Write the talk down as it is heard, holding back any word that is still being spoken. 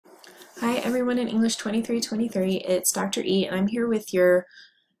Hi everyone in English 2323, it's Dr. E and I'm here with your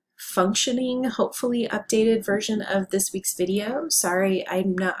functioning, hopefully updated version of this week's video. Sorry,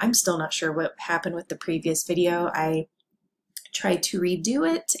 I'm still not sure what happened with the previous video. I tried to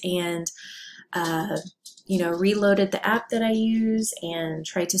redo it and reloaded the app that I use and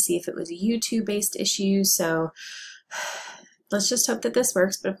tried to see if it was a YouTube based issue. So let's just hope that this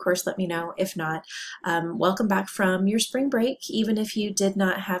works, but of course let me know if not. Welcome back from your spring break. Even if you did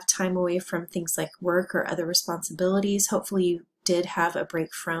not have time away from things like work or other responsibilities, hopefully you did have a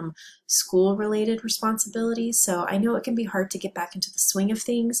break from school related responsibilities. So I know it can be hard to get back into the swing of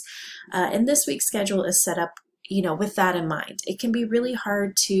things, and this week's schedule is set up with that in mind. It can be really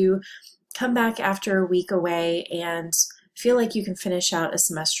hard to come back after a week away and feel like you can finish out a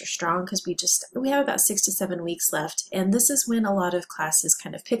semester strong, because we have about 6 to 7 weeks left, and this is when a lot of classes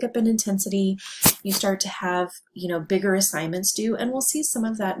kind of pick up in intensity. You start to have bigger assignments due, and we'll see some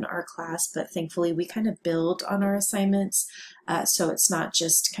of that in our class, but thankfully we kind of build on our assignments, so it's not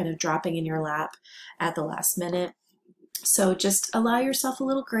just kind of dropping in your lap at the last minute. So just allow yourself a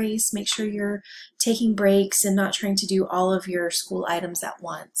little grace, make sure you're taking breaks and not trying to do all of your school items at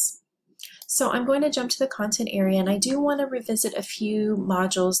once. So I'm going to jump to the content area, and I do want to revisit a few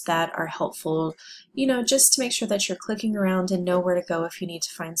modules that are helpful, just to make sure that you're clicking around and know where to go if you need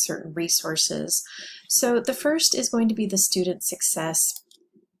to find certain resources. So the first is going to be the student success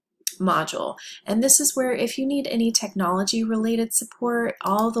module, and this is where if you need any technology related support,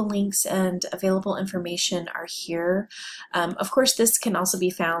 all the links and available information are here. Of course, this can also be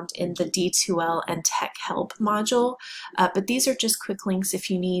found in the D2L and Tech Help module, but these are just quick links if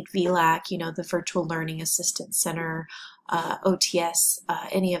you need VLAC, the Virtual Learning Assistance Center, OTS,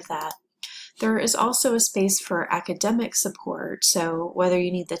 any of that. There is also a space for academic support, so whether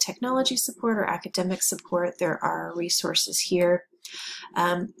you need the technology support or academic support, there are resources here.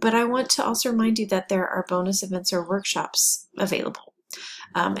 But I want to also remind you that there are bonus events or workshops available,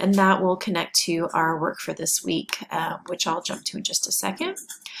 and that will connect to our work for this week, which I'll jump to in just a second.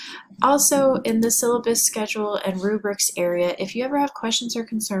 Also, in the syllabus schedule and rubrics area, if you ever have questions or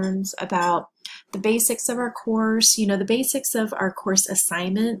concerns about the basics of our course, the basics of our course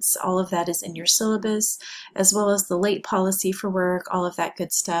assignments, all of that is in your syllabus, as well as the late policy for work, all of that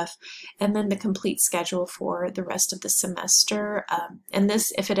good stuff, and then the complete schedule for the rest of the semester. And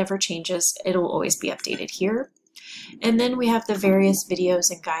this, if it ever changes, it'll always be updated here. And then we have the various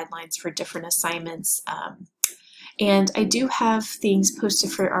videos and guidelines for different assignments. And I do have things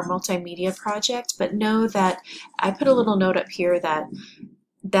posted for our multimedia project, but know that I put a little note up here that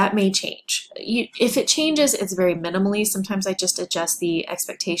may change. If it changes, it's very minimally. Sometimes I just adjust the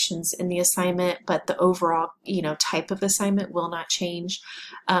expectations in the assignment, but the overall, type of assignment will not change.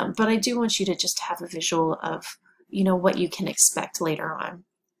 But I do want you to just have a visual of, what you can expect later on.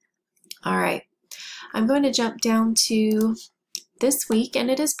 All right, I'm going to jump down to this week, and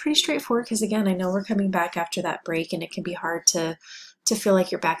it is pretty straightforward because, again, I know we're coming back after that break, and it can be hard to feel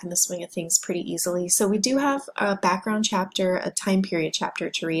like you're back in the swing of things pretty easily. So we do have a background chapter, a time period chapter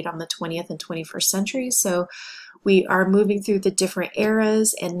to read on the 20th and 21st century. So we are moving through the different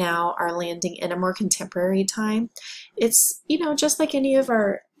eras and now are landing in a more contemporary time. It's, just like any of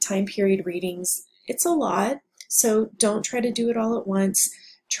our time period readings, it's a lot. So don't try to do it all at once.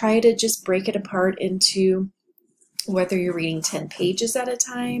 Try to just break it apart into whether you're reading 10 pages at a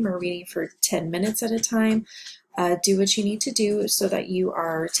time or reading for 10 minutes at a time. Do what you need to do so that you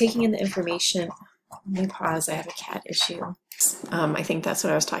are taking in the information. Let me pause, I have a cat issue. I think that's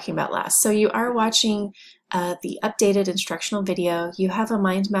what I was talking about last. So you are watching the updated instructional video. You have a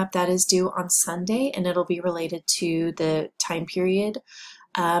mind map that is due on Sunday, and it'll be related to the time period.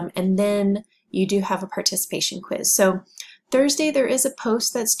 And then you do have a participation quiz. So Thursday there is a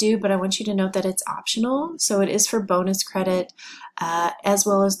post that's due, but I want you to note that it's optional. So it is for bonus credit, as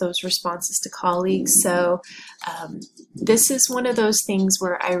well as those responses to colleagues. So this is one of those things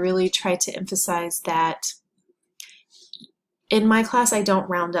where I really try to emphasize that in my class I don't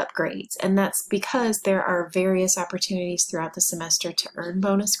round up grades, and that's because there are various opportunities throughout the semester to earn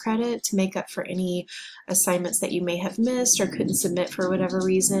bonus credit to make up for any assignments that you may have missed or couldn't submit for whatever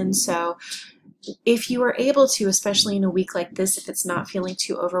reason. So if you are able to, especially in a week like this, if it's not feeling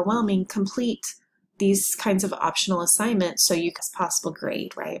too overwhelming, complete these kinds of optional assignments so you get a possible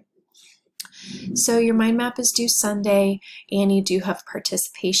grade, right? So your mind map is due Sunday, and you do have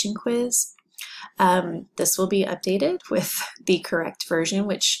participation quiz. This will be updated with the correct version,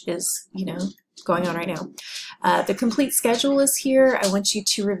 which is, going on right now. The complete schedule is here. I want you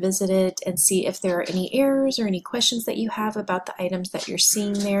to revisit it and see if there are any errors or any questions that you have about the items that you're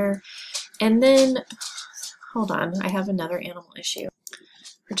seeing there. And then, hold on, I have another animal issue.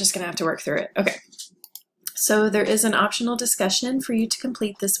 we're just gonna have to work through it. Okay. So there is an optional discussion for you to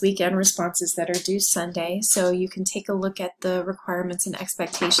complete this week and responses that are due Sunday. So you can take a look at the requirements and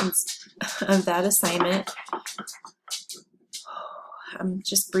expectations of that assignment. I'm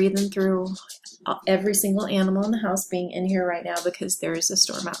just breathing through every single animal in the house being in here right now because there is a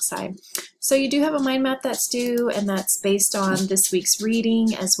storm outside. So you do have a mind map that's due, and that's based on this week's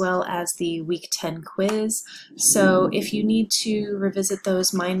reading as well as the week 10 quiz. So if you need to revisit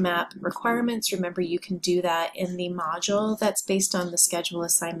those mind map requirements, remember you can do that in the module that's based on the schedule,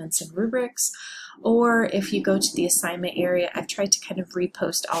 assignments, and rubrics. Or if you go to the assignment area, I've tried to kind of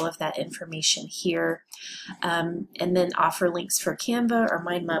repost all of that information here, and then offer links for Canva or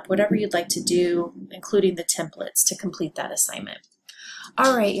mind map, whatever you'd like to do, including the templates to complete that assignment.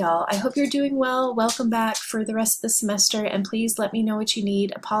 All right, y'all, I hope you're doing well. Welcome back for the rest of the semester, and please let me know what you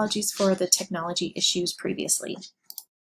need. Apologies for the technology issues previously.